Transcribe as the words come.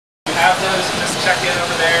have those, just check in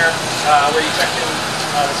over there where you checked in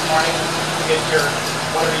this morning to get your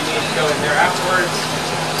whatever you need to go in there afterwards.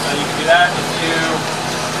 You can do that. If you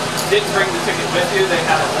didn't bring the ticket with you, they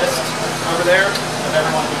have a list over there of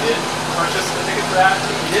everyone who did purchase the ticket for that.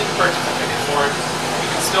 If you didn't purchase a ticket for it, you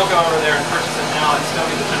can still go over there and purchase it now and still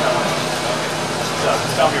get the $10. So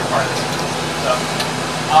just tell me your part of it. So,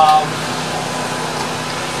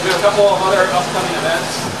 we have a couple of other upcoming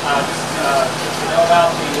events. Just to know about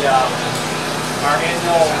our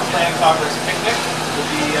annual Planning Congress picnic will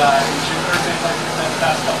be in June, Thursday, like we've done the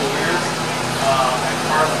past couple of years at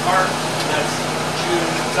Carlin Park. That's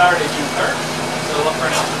Saturday, June 3rd. So look for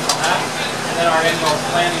announcements on that. And then our annual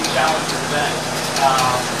Planning Challenges event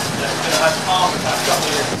that's been a calm the past couple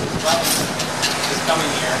of years this coming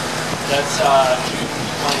year. That's June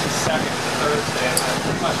 22nd to Thursday. It's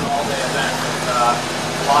pretty much an all-day event with a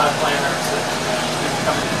lot of planners that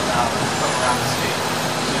coming in from around the state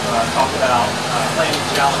to talk about planning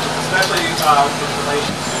challenges, especially with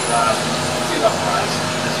relation to sea level rise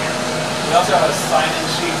this year. We also have a sign-in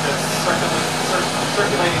sheet that's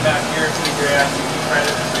circulating back here to the AICP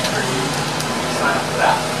credit. Make sure you sign up for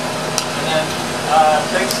that. And then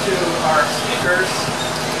thanks to our speakers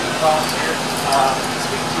who volunteered to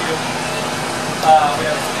speak to you. We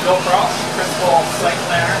have Bill Cross, Principal Site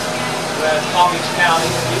Planner with Palm Beach County,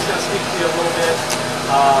 and he's going to speak to you a little bit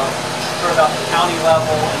sort of about the county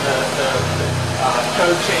level and the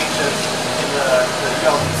code changes in the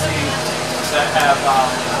ULDC that have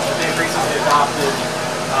that they've recently adopted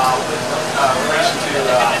with relation to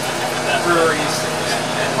breweries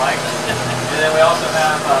and like. And then we also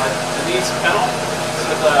have Denise Pennell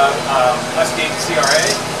with the Westgate CRA.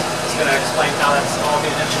 It's going to explain how that's all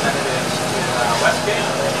being implemented in Westgate.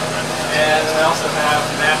 And we also have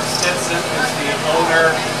Matt Stetson, who's the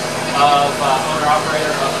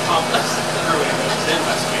owner-operator of Accomplice Brewery, which is in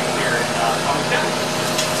Westgate here in Palm Beach County.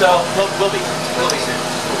 So we'll be soon.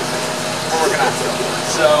 We're working on it.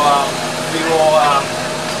 So we will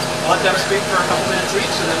let them speak for a couple minutes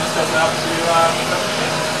each, and then just open up to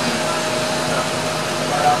questions. So,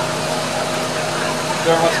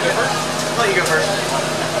 whoever wants to go first? I'll let you go first.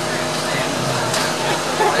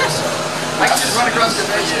 I can just run across the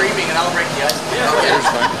bench screaming and I'll break the ice. Yeah, okay.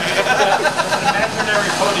 Imaginary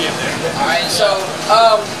podium there. Alright, so,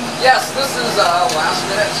 yes, this is last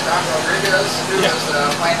minute Scott Rodriguez, who was the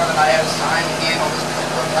planner that I had assigned to handle this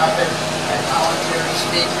particular topic and volunteered to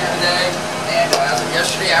speak here today. And as of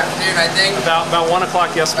yesterday afternoon, I think. About 1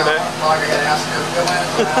 o'clock yesterday. About 1 o'clock, I got asked to fill in.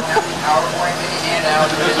 So I don't have any PowerPoint to hand out.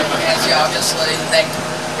 It's fancy, obviously. Thank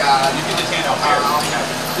God. You can just hand out here.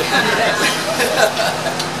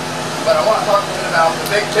 But I want to talk a bit about the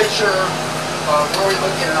big picture of where we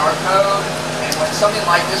look in our code, and when something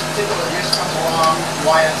like this particular use comes along,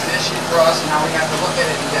 why it's an issue for us and how we have to look at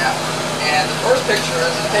it in depth. And the first picture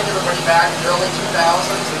is to take everybody back to the early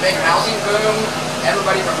 2000s, the big housing boom.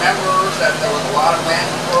 Everybody remembers that there was a lot of land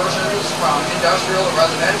conversions from industrial to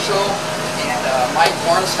residential, and Mike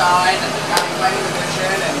Bornstein and the County Planning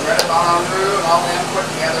Division and Greta Bonanru and all them put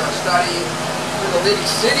together a study through the leading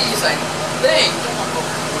cities, I think.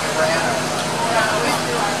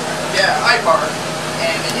 Yeah, IPART.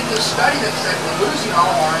 And they did this study that said we're losing all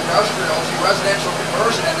of our industrial to residential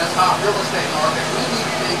conversion in this hot real estate market. We need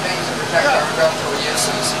to do things to protect our industrial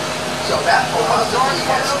uses. So that philosophy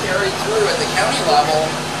has carried through at the county level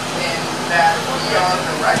in that we are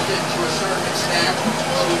directed to a certain extent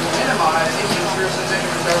to minimize any intrusions into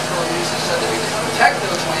industrial uses so that we can protect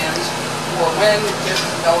those lands for when business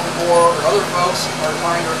development board or other folks are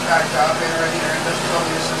trying to attract job generating or industrial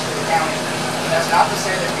uses to the county. And that's not to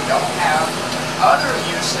say that we don't have other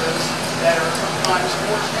uses that are sometimes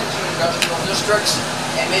forced into industrial districts,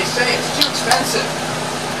 and they say it's too expensive.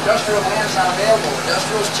 Industrial land's not available.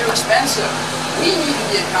 Industrial is too expensive. We need to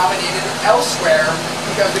be accommodated elsewhere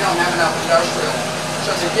because we don't have enough industrial.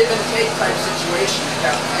 So it's a give and take type situation. We've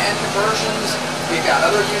got land conversions, we've got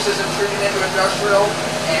other uses intruding into industrial,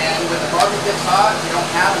 and when the market gets hot, we don't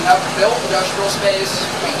have enough built industrial space,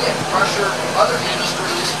 we get pressure from other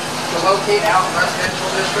industries to locate out in residential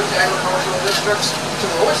districts, agricultural districts. So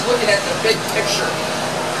we're always looking at the big picture.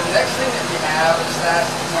 The next thing that we have is that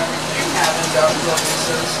when we do have industrial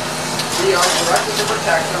uses, we are directed to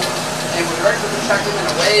protect them, and we're directed to protect them in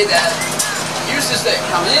a way that uses that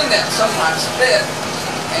come in that sometimes fit,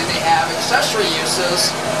 and they have accessory uses,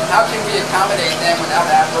 how can we accommodate them without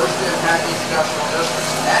adversely impacting industrial districts?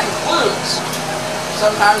 And that includes,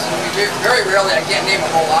 sometimes, and very rarely, I can't name a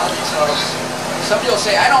whole lot of these folks, some people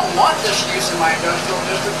say, I don't want this use in my industrial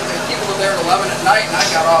district because people are there at 11 at night and I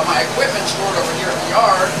got all my equipment stored over here in the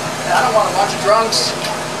yard, and I don't want a bunch of drunks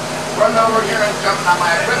running over here and jumping on my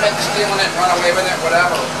equipment, stealing it, run away with it,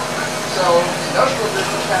 whatever. So industrial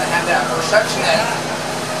districts kind of have that perception that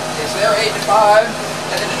it's there 8 to 5,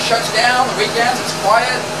 and then it shuts down. The weekends, it's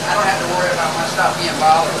quiet. I don't have to worry about my stuff being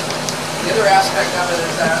bothered. The other aspect of it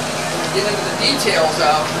is that when we get into the details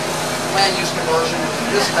of land use conversion,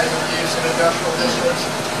 this type of use in industrial districts,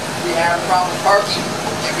 we have problem parking.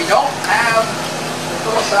 And we don't have the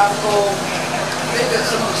philosophical thing that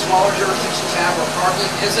some of the smaller jurisdictions have where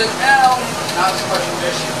parking isn't, well, not so much an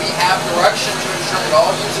issue. We have direction to ensure that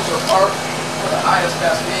all users are parked for the highest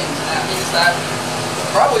best means. And that means that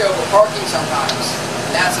we're probably over parking sometimes.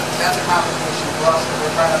 And that's a complication for us that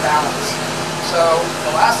we're trying to balance. So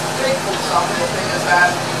the last big philosophical thing is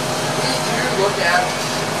that we do look at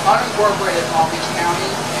unincorporated Palm Beach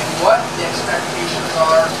County and what the expectations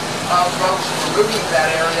are of folks who are moving to that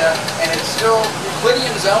area, and it's still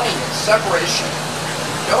Euclidean zoning, it's separation.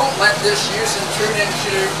 Don't let this use intrude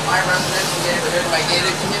into my residential neighborhood, my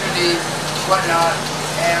gated community, whatnot.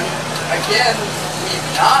 And again, we've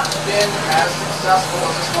not been as successful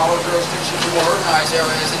as the smaller jurisdictions in more organized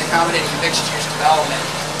areas in accommodating mixed-use development.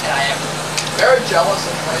 And I am very jealous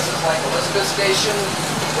of places like Elizabeth Station,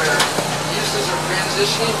 where uses are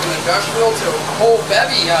transitioning from industrial to a whole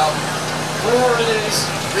bevy of breweries,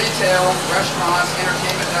 retail, restaurants,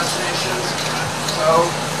 entertainment destinations. So,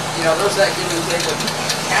 you know, there's that give and take. The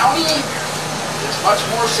county is much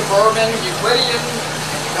more suburban, Euclidean,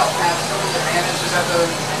 and you don't have some of the advantages that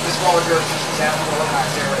the smaller jurisdictions have in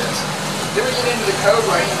organized areas. Then we get into the code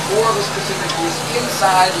writing for the specific use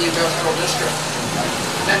inside the industrial district.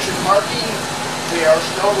 You mentioned parking. We are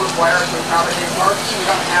still required to accommodate parking. We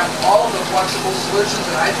don't have all of the flexible solutions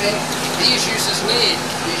that I think these uses need.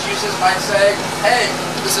 These uses might say, hey,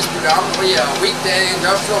 this is predominantly a weekday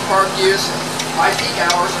industrial park use. My peak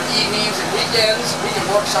hours are evenings and weekends. We can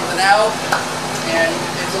work something out. And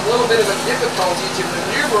it's a little bit of a difficulty to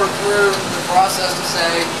maneuver through the process to say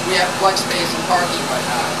we have flex space and parking, but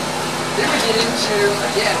not. Then we get into,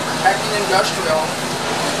 again, protecting industrial.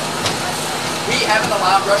 We haven't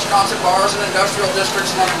allowed restaurants and bars in industrial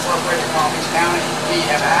districts in unincorporated Palm Beach County. We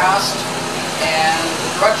have asked, and the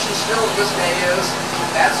direction still to this day is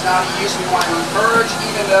that's not a use we want to encourage,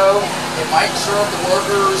 even though it might serve the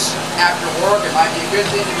workers after work. It might be a good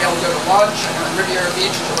thing to be able to go to lunch. Riviera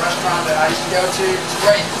Beach is a restaurant that I used to go to. It's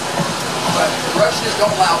great. But the direction is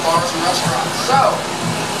don't allow bars and restaurants. So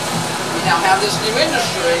we now have this new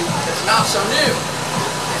industry that's not so new.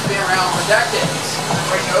 It's been around for decades.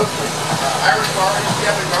 Great Oakland. Irish Gardens,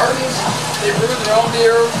 Kevin Gardens, they brew their own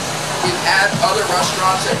beer. We've had other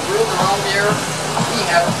restaurants that brew their own beer. We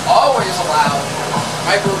have always allowed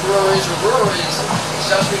microbreweries or breweries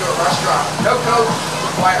accessory to a restaurant. No code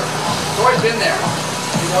required. It's always been there.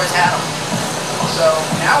 We've always had them. So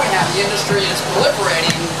now we have the industry, it's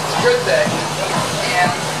proliferating. It's a good thing. And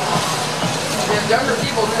we have younger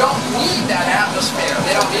people who don't need that atmosphere.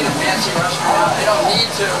 They don't need a fancy restaurant. They don't need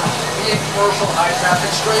to be in commercial high traffic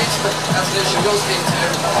streets, but that's an issue we'll speak to.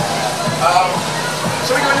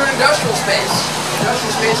 So we go into an industrial space. The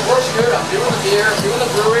industrial space works good. I'm doing the beer, I'm doing the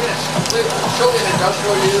brewing. It's truly an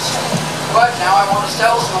industrial use. But now I want to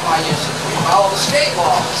sell some of my uses. We follow the state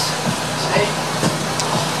laws.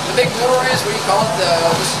 The big breweries, we call it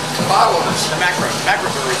the bottlers. The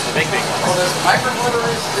macrobreweries, the big ones. Well, there's the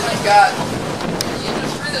microbreweries, then you've got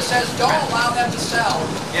that says don't allow them to sell.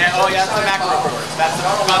 Yeah, oh yeah, that's the macrobrewers. That's the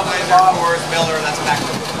Budweiser, Coors, Miller, that's a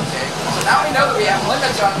macrobrewer. Okay. So now we know that we have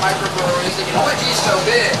limits on microbreweries. They can only be so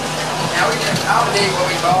big. Now we can accommodate what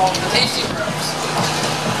we call the tasting rooms.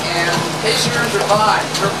 And tasting rooms are fine.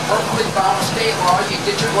 They're perfectly fine with state law. You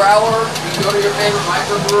can get your growler, you can go to your favorite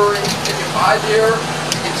microbrewery, you can buy beer,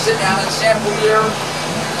 you can sit down and sample beer,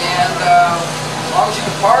 and as long as you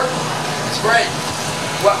can park, it's great.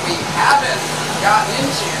 What we haven't gotten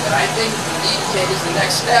into that I think we need to take as the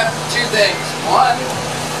next step, two things. One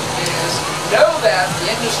is know that the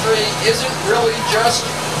industry isn't really just,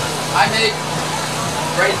 I make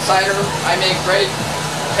great cider, I make great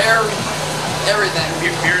pear, everything.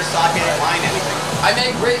 Beer, sake, wine, anything. I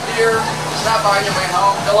make great beer, stop by on your way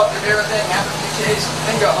home, fill up your beer thing, have a few tastes,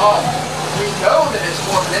 then go home. We know that it's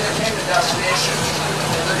more of an entertainment destination.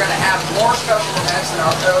 They're going to have more special events than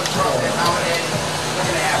our codes currently accommodate. We're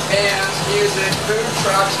going to have bands, music, food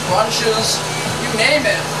trucks, lunches, you name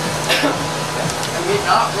it. And we've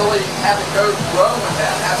not really had the code grow with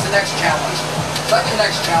that. That's the next challenge. Second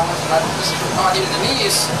next challenge, and this is from talking to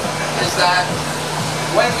Denise, is that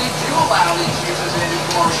when we do allow these uses in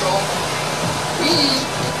commercial, we,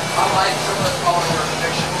 unlike some of the smaller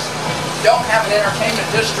jurisdictions, don't have an entertainment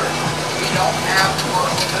district. We don't have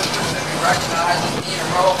commercial districts that we recognize as being a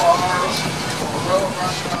row of bars, or a row of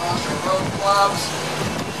restaurants, or road clubs,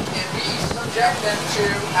 and we subject them to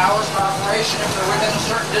hours of operation if they're within a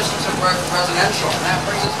certain distance of residential. And that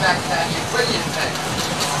brings us back to that Willliam thing.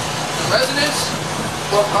 The residents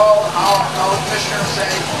will call our commissioner and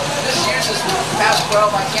say, this use is past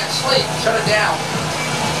 12, I can't sleep, shut it down.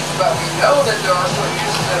 But we know that there are certain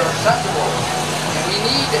uses that are acceptable, and we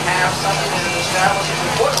need to have something that establishes a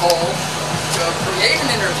foothold to create an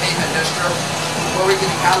entertainment district where we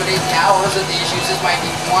can accommodate the hours that these uses might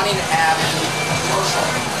be wanting to have in commercial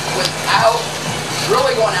without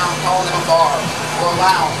really going out and calling them a bar or a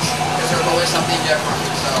lounge, because they're really something different.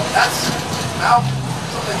 So that's about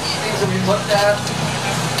some of the key things that we've looked at.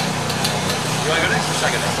 You want to go next or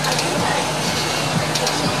second next?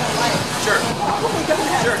 Sure.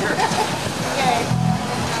 Sure. Okay.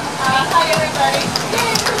 Hi everybody.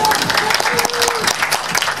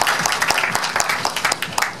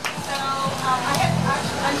 So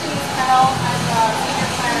I'm Denise Carroll. I'm a senior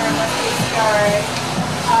planner at West ACRA.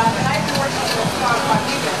 And I've been working with Scott on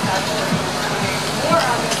you guys actually. More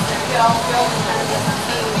on this than Bill. Bill was kind of the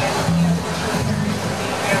team and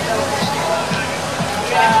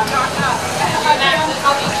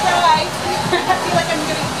I'll be try. I feel like I'm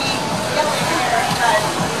going to be yelling here, but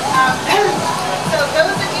so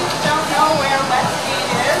those of you who don't know where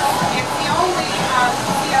Westgate is, it's the only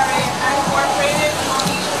CRA unincorporated in Long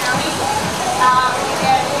Beach County.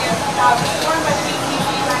 It is formed by the BTC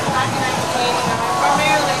back in 1989,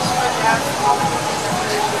 primarily to address all the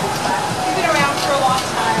infrastructure issues, but we've been around for a long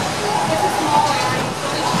time. It's a small area, it's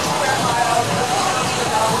only 2 square miles, it's easy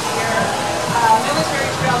to go here. Military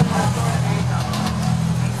Trail in North Florida.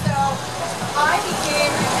 So I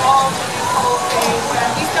became involved in this whole thing when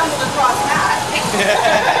we stumbled across Matt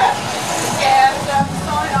and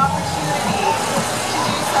saw an opportunity to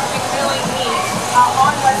do something really neat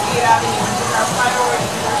on Westgate Avenue, which is our priority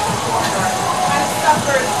commercial corridor. Kind of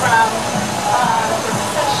suffered from the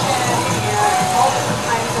recession and all different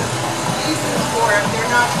kinds of reasons for it.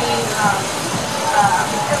 They're not being a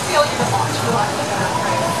failure to launch, for lack of a better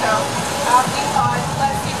phrase. So we thought,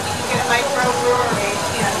 let's see if we can get a microbrewery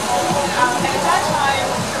in. And at that time,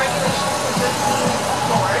 the regulations were just being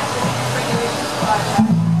explored, the regulations project.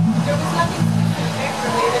 There was nothing specific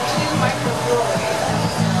related to microbreweries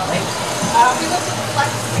necessarily. We looked at the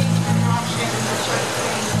flex space as an option and those sort of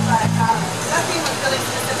things, but nothing was really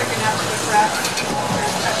specific enough to address their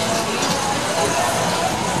special needs.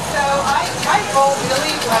 So my goal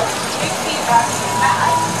really was to take feedback from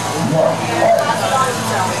Matt and pass it on to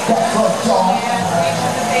Zoe and make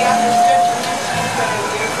sure that they understood from their standpoint of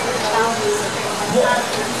view the challenges that they might have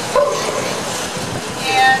in this community.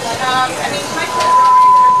 And I mean,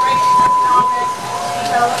 microbreweries are great economic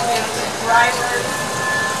development drivers.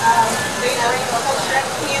 They bring culture and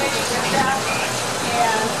community with them,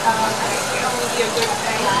 and I think it can only be a good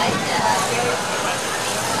thing.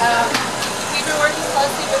 We've been working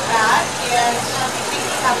closely with Matt, and we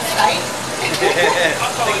have a site. I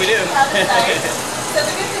think we do. We have a site. So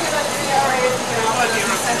the good thing about the CRA is you can also do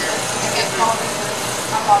incentives to get small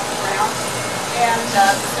business up off the ground. And so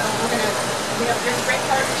there's a great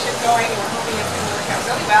partnership going, and we're hoping it's going to work out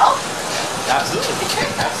really well. Absolutely.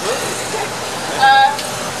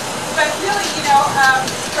 But really, from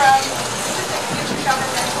just a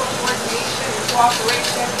intergovernmental coordination and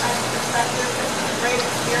cooperation kind of perspective, this is a great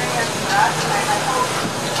experience for us, and I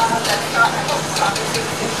hope Scott will see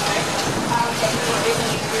the same thing. That we were able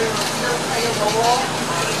to really play a role in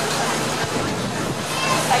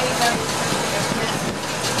citing them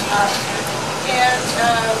and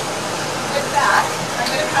with that, I'm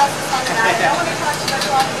going to pass this on to Matt. I don't want to talk too much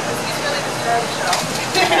longer because he's really the star of the show.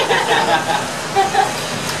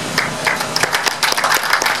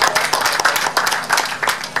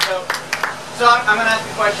 So I'm going to ask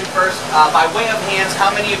you a question first. By way of hands,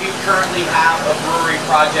 how many of you currently have a brewery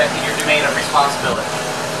project in your domain of responsibility?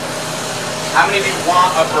 How many of you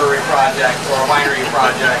want a brewery project, or a winery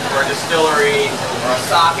project, or a distillery, or a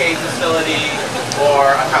sake facility,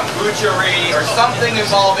 or a kombuchery, or something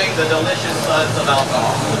involving the delicious suds of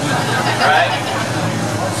alcohol? Right?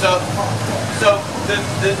 So it's a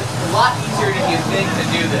lot easier than you think to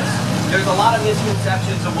do this. There's a lot of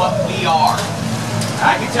misconceptions of what we are.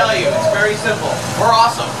 I can tell you, it's very simple. We're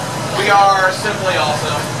awesome. We are simply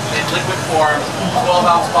awesome in liquid form,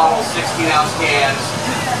 12-ounce bottles, 16-ounce cans,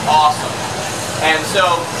 awesome. And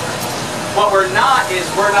so, what we're not is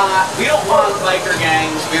we don't want biker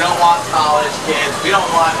gangs, we don't want college kids, we don't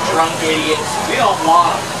want drunk idiots, we don't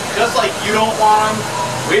want them. Just like you don't want them,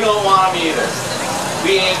 we don't want them either.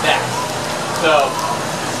 We ain't that. So,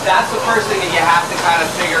 that's the first thing that you have to kind of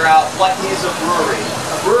figure out, what is a brewery?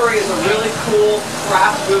 A brewery is a really cool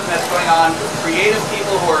craft movement that's going on with creative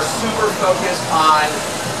people who are super focused on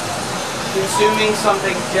consuming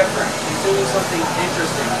something different, consuming something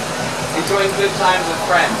interesting, enjoying good times with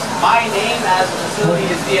friends. My name as a facility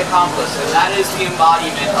is The Accomplice, and that is the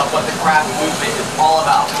embodiment of what the craft movement is all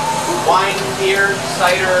about. Wine, beer,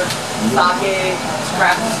 cider, sake,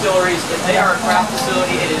 craft distilleries. If they are a craft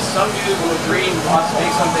facility, it is some dude who a dream wants to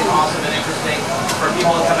make something awesome and interesting for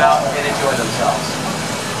people to come out and enjoy themselves.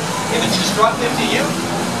 If it's destructive to you,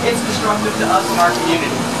 it's destructive to us in our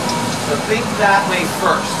community. So think that way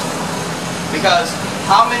first. Because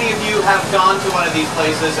how many of you have gone to one of these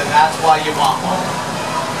places and that's why you want one?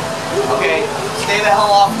 Okay, stay the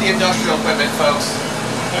hell off the industrial equipment, folks.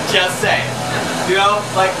 Just saying. You know,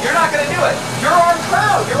 like, you're not going to do it. You're our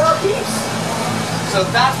crowd. You're our peeps. So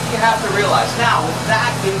that's what you have to realize. Now, with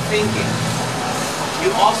that in thinking,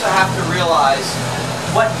 you also have to realize,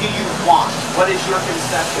 what do you want? What is your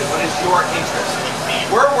conception? What is your interest?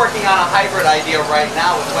 We're working on a hybrid idea right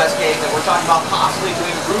now with Westgate that we're talking about possibly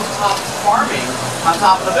doing rooftop farming on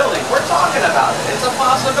top of the building. We're talking about it. It's a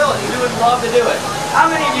possibility. We would love to do it. How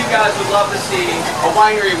many of you guys would love to see a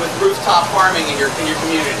winery with rooftop farming in your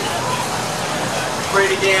community?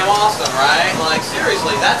 Pretty damn awesome, right? Like,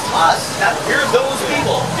 seriously, that's us. We're those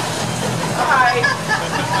people. Hi.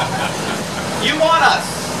 You want us.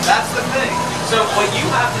 That's the thing. So what you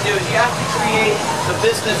have to do is you have to create the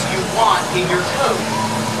business you want in your code.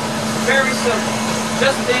 Very simple.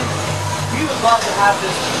 Just think, we would love to have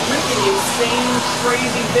this freaking insane,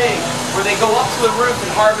 crazy thing where they go up to the roof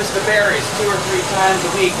and harvest the berries 2 or 3 times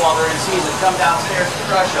a week while they're in season, come downstairs to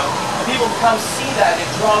crush them. And people come see that, and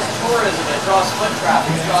it draws tourism, it draws foot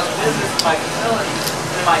traffic, it draws business to my facilities,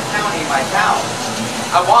 in my county, my town.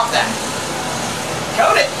 I want that.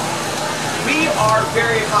 Code it. We are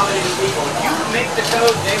very accommodating people. If you make the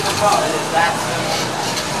code, they will come. It is that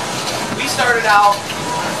simple. We started out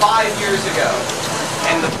 5 years ago,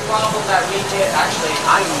 and the problem that we hit, actually,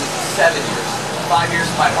 I'm 7 years. 5 years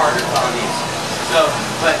of my partner's on these. So,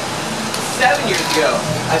 but 7 years ago,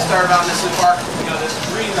 I started on this embark, this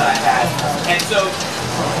dream that I had. And so,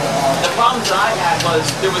 the problems that I had was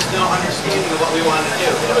there was no understanding of what we wanted to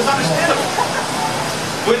do. And it was understandable.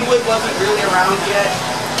 Wynwood wasn't really around yet.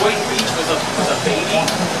 Boynton Beach was a baby.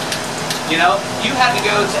 You know, you had to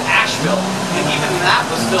go to Asheville, and even that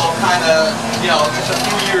was still kind of, just a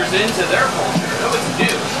few years into their culture. It was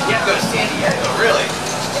new. You had to go to San Diego, really.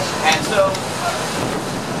 And so,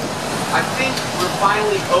 I think we're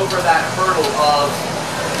finally over that hurdle of,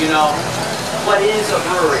 what is a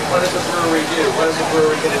brewery? What does a brewery do? What is a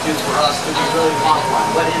brewery going to do for us? Do we really want one?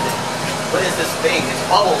 What is it? What is this thing? It's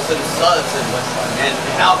bubbles and suds and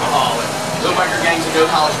alcohol and no biker gangs and no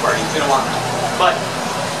college parties. We don't want that. But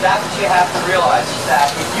that's what you have to realize is that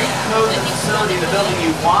if you code the facility, the building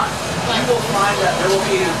you want, you will find that there will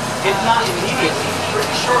be, if not immediately,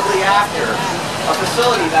 pretty shortly after, a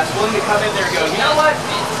facility that's willing to come in there and go, you know what,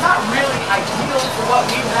 it's not really ideal for what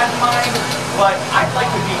we had in mind, but I'd like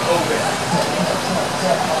to be open.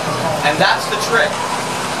 And that's the trick.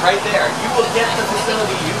 Right there. You will get the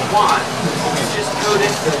facility you want if you just code it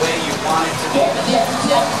the way you want it to be.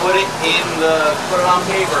 Put it on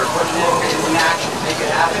paper, put it in action, make it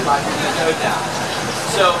happen by putting the code down.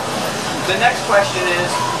 So the next question is,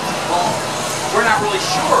 well, we're not really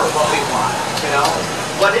sure what we want,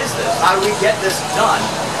 What is this? How do we get this done?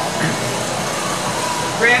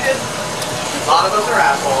 Granted, a lot of us are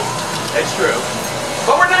assholes. It's true.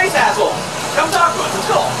 But we're nice assholes. Come talk to us. It's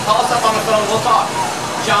cool. Call us up on the phone. We'll talk.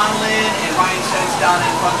 John Lynn and Ryan Stetson down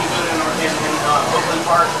in Funky Buddha in Oakland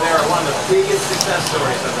Park, they are one of the biggest success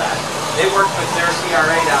stories of that. They worked with their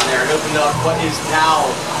CRA down there and opened up what is now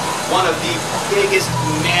one of the biggest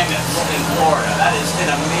mammoths in Florida. That is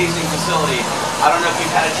an amazing facility. I don't know if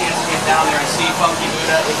you've had a chance to get down there and see Funky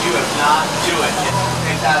Buddha. If you have not, do it. It's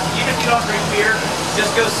fantastic. Even if you don't drink beer,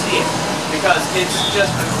 just go see it. Because it's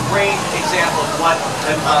just a great example of what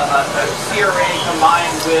a CRA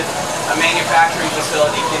combined with a manufacturing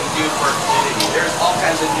facility can do for a community. There's all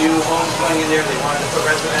kinds of new homes going in there. They wanted to put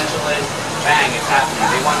residential in. Bang, it's happening.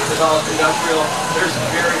 They want to develop industrial. There's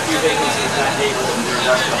very few vacancies in that neighborhood in the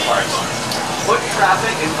industrial parks. Foot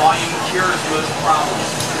traffic and volume cures most problems.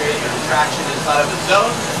 Create an attraction inside of a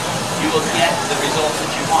zone. You will get the results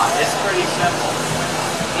that you want. It's pretty simple.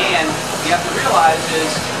 And you have to realize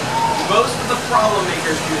is most of the problem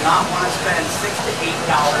makers do not want to spend $6 to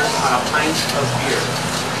 $8 on a pint of beer.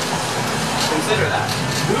 Consider that.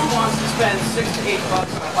 Who wants to spend $6 to $8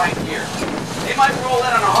 on a pint of beer? They might roll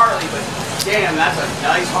in on a Harley, but damn, that's a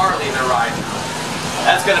nice Harley they're riding.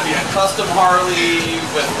 That's gonna be a custom Harley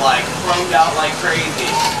with like chromed out like crazy.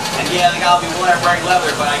 And yeah, they gotta be bright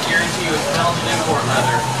leather, but I guarantee you it's Belgian import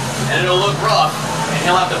leather. And it'll look rough, and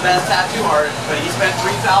he'll have the best tattoo art, but he spent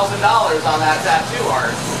 $3,000 on that tattoo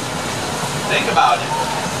art. Think about it.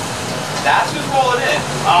 That's who's rolling in.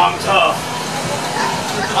 I'm tough.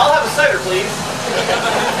 I'll have a cider, please.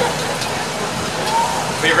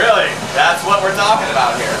 I mean, really, that's what we're talking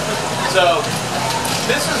about here. So,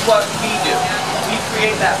 this is what we do. We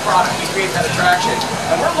create that product, we create that attraction,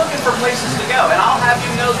 and we're looking for places to go. And I'll have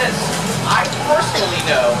you know this. I personally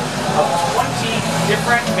know of 20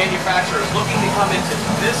 different manufacturers looking to come into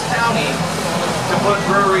this county to put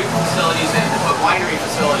brewery facilities in, to put winery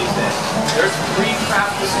facilities in. There's 3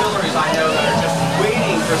 craft distilleries I know that are just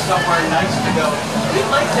waiting for somewhere nice to go.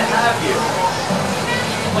 We'd like to have you.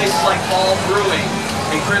 Places like Ball Brewing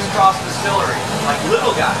and Crisscross Distillery, like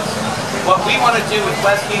little guys. What we want to do with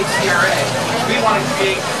Westgate CRA, we want to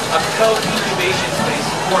create a co-incubation space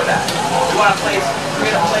for that. We want to create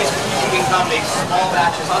a place where people can come make small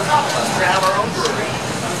batches on top of us. We're going to have our own brewery.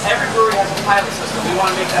 Every brewery has a pilot system. We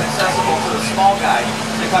want to make that accessible to the small guy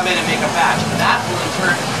to come in and make a batch. And that will in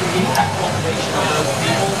turn create that cultivation of those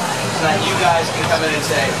people so that you guys can come in and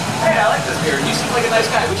say, hey, I like this beer. You seem like a nice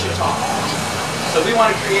guy. We should talk. So we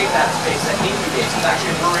want to create that space that incubates. It's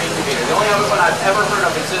actually a brewery incubator. The only other one I've ever heard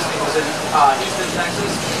of existing was in Houston,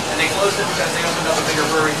 Texas, and they closed it because they opened up a bigger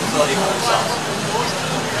brewery facility for themselves.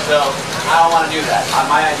 So I don't want to do that.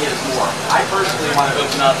 My idea is more. I personally want to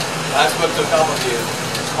open up, I've spoken to a couple of you,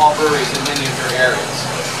 small breweries in miniature areas,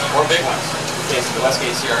 or big ones. In the case of the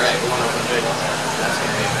Westgate CRA, we want to open big ones there. That's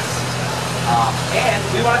going to be amazing. And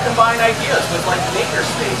we want to combine ideas with like maker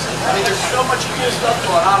spaces. I mean, there's so much cool stuff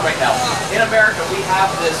going on right now. In America, we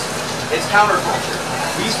have this, it's counterculture.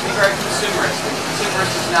 We used to be very consumerist, and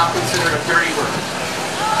consumerist is now considered a dirty word.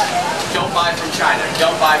 Don't buy from China,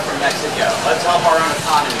 don't buy from Mexico. Let's help our own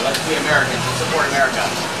economy, let's be Americans and support America.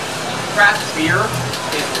 Craft beer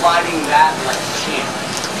is riding that like a champ.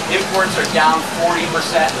 Imports are down 40%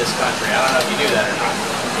 in this country. I don't know if you knew that or not.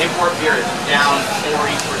 Import beer is down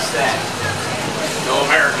 40%. Go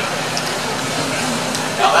America.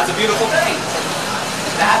 Now that's a beautiful thing.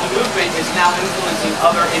 That movement is now influencing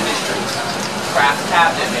other industries. Craft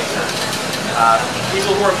cabinet makers.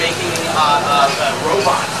 People who are making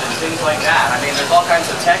robots and things like that. I mean, there's all kinds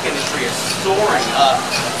of tech industry is soaring.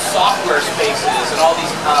 Software spaces and all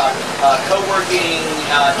these co-working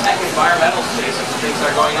tech environmental spaces and things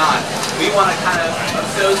that are going on. We want to kind of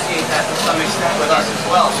associate that to some extent with us as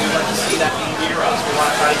well. We would like to see that be near us. We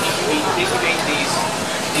want to try to incubate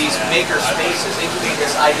these maker spaces, incubate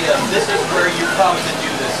this idea of this is where you come to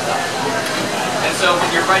do this stuff. And so when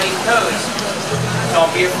you're writing codes,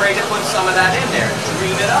 don't be afraid to put some of that in there.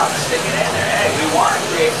 Dream it up, stick it in there. Hey, we want to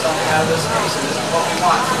create something out of this space, and this is what we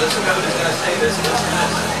want. So this code is going to say this, this, and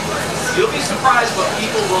this. You'll be surprised what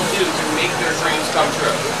people will do to make their dreams come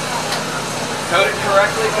true. Code it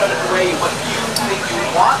correctly, code it the way what you think you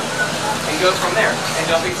want, and go from there. And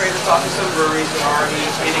don't be afraid to talk to some breweries that are already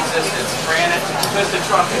in existence. Granted, Twisted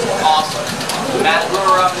Trunk is awesome. Matt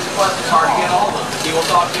Brewer up in Quest is hard to get all of them. He will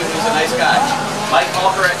talk to you, he's a nice guy. Mike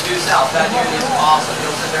Walker at Due South, that dude is awesome.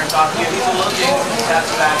 He'll sit there and talk to you. He's a little jinxed, he's had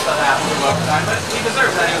some bad stuff happen to him over time, but he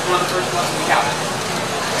deserves that. He was one of the first ones to be counted.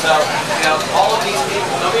 So, you know, all of these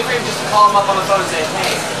people, don't be afraid just to call them up on the phone and say,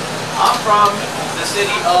 hey, I'm from the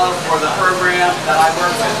city of, or the program that I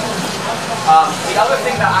work with. The other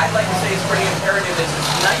thing that I'd like to say is pretty imperative is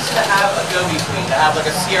it's nice to have a go-between, to have like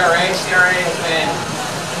a CRA. CRA has been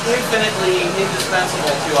infinitely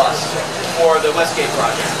indispensable to us for the Westgate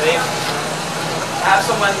project. They have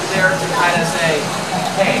someone there to kind of say,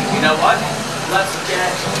 hey, you know what? Let's get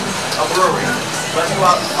a brewery. Let's go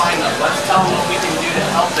out and find them. Let's tell them what we can do to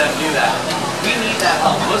help them do that. We need that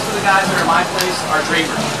help. Most of the guys that are in my place are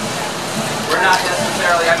dreamers. We're not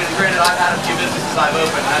necessarily, I mean, granted, I've had a few businesses I've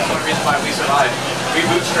opened, and that's one reason why we survived. We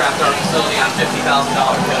bootstrapped our facility on $50,000.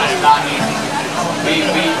 It was not easy.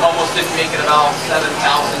 We almost didn't make it about 7,000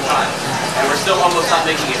 times. And we're still almost not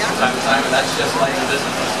making it from time to time, and that's just like the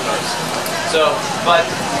business, I suppose. So, but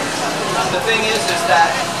the thing is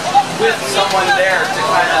that with someone there to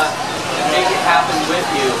kind of make it happen with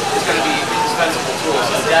you is going to be an indispensable tool.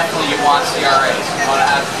 So definitely you want CRAs.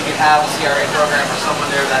 You can have a CRA program or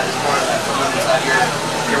someone there that is part of that, someone inside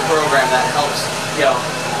your program that helps, you know,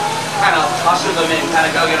 kind of usher them in, kind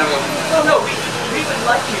of go, you know, no, we would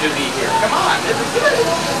like you to be here. Come on, this is good.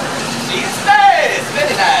 See, it's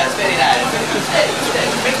very nice, very nice. Stay,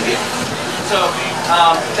 big deal. So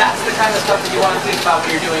that's the kind of stuff that you want to think about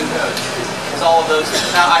when you're doing code. Is all of those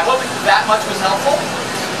things. Now I hope that much was helpful.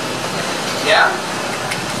 Yeah?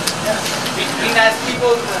 Being as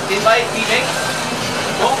people invite me,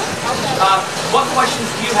 cool. What questions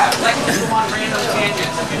do you have? Like to go on random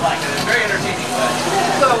tangents if you like. It's very entertaining.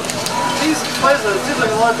 So these places, it seems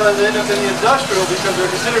like a lot of times they end up in the industrial because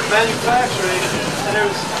they're considered manufacturing, and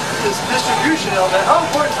there's this distribution element. How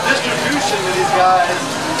important is distribution to these guys?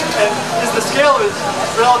 And is the scale is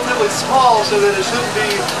relatively small so that it shouldn't be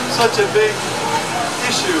such a big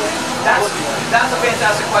issue? That's a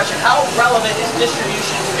fantastic question. How relevant is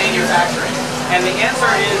distribution to manufacturing? And the answer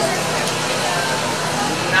is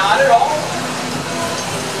not at all,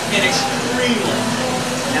 and extremely.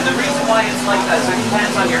 And the reason why it's like that is it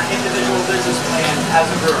depends on your individual business plan as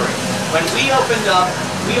a brewery. When we opened up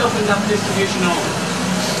distribution only.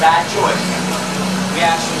 Bad choice. We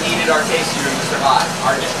actually needed our tasting room to survive.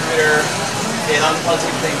 Our distributor did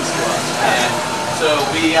unpleasant things to us, and so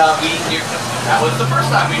that was the first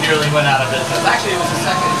time we nearly went out of business. Actually, it was the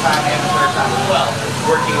second time and the third time as well,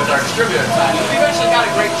 working with our distributor side. We eventually got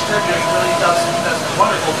a great distributor. He really does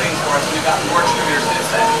wonderful things for us, and we've gotten more distributors since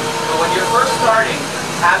then. But when you're first starting,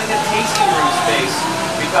 having a tasting room space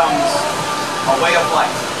becomes a way of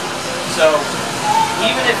life. So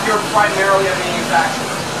even if you're primarily a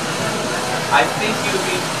manufacturer, I think you would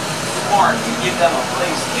be smart to give them a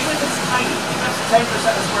place, even if it's tiny, even if it's 10%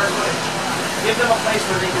 of square footage. Give them a place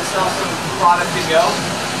where they can sell some product to go,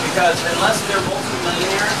 because unless they're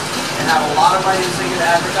multi-millionaires and have a lot of money to sink into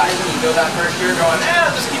advertising, you go that first year going,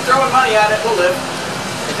 just keep throwing money at it, we'll live.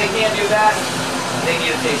 If they can't do that, they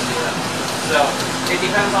need a tasting room. So it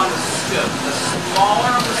depends on the scope. The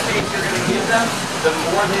smaller of the space you're going to give them, the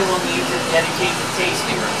more they will need to dedicate to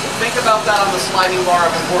tasting room. So think about that on the sliding bar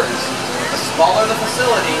of importance. The smaller the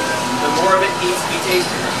facility, the more of it needs to be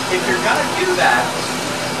tasting room. If you're going to do that,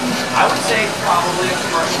 I would say probably a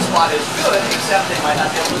commercial spot is good, except they might not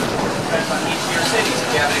be able to afford it. Depends on each of your cities. If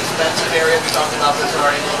you have an expensive area, we talked about this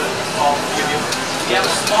already a little bit small to give you. If you have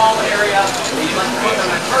a small area and you'd like to put them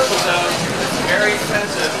in a commercial zone, it's very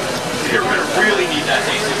expensive. You're going to really need that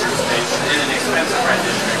tasting room space in an expensive rent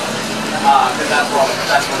district. Because that's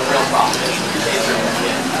where the real problem is. Your tasting room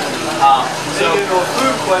is. So you get into a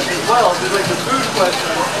food question as well. So like the food question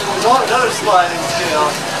is on another sliding scale.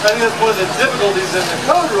 I think that's one of the difficulties in the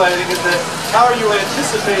code writing is that how are you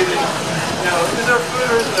anticipating, is there food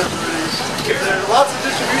or isn't there food? Is there lots of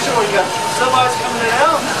distribution where you got semis coming in and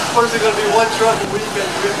out, or is it going to be one truck a week and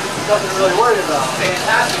nothing to really worry about?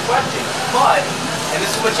 Fantastic question. But, and this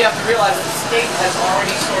is what you have to realize, the state has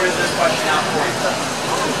already sorted this question out for you.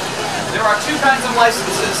 There are two kinds of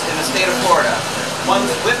licenses in the state of Florida.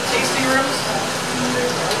 Ones with tasting rooms,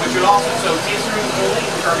 which would also, so tasting rooms only,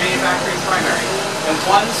 which are manufacturing primary, and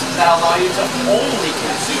ones that allow you to only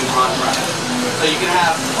consume on-premise. So you can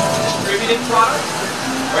have distributed product,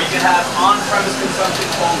 or you can have on-premise consumption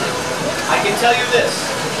only. I can tell you this,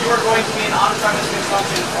 if you are going to be an on-premise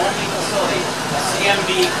consumption only facility, a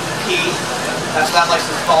CMBP, that's that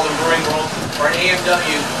license called in brewing world, or an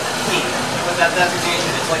AMWP, with that designation,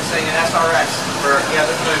 it's like saying an SRX, for you have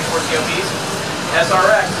the familiar for COPs.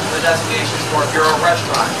 SRX is the designation for if you're a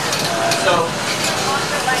restaurant. So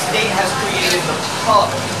the state has created the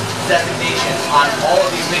pub designation on all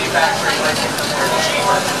of these manufacturing licenses. They're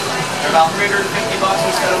cheaper. They're about $350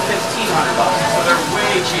 instead of $1,500. So they're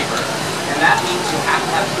way cheaper. And that means you have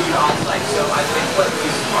to have food on site. So I think what would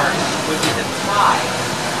be smart would be to define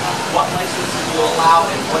what licenses you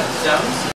allow in what zones.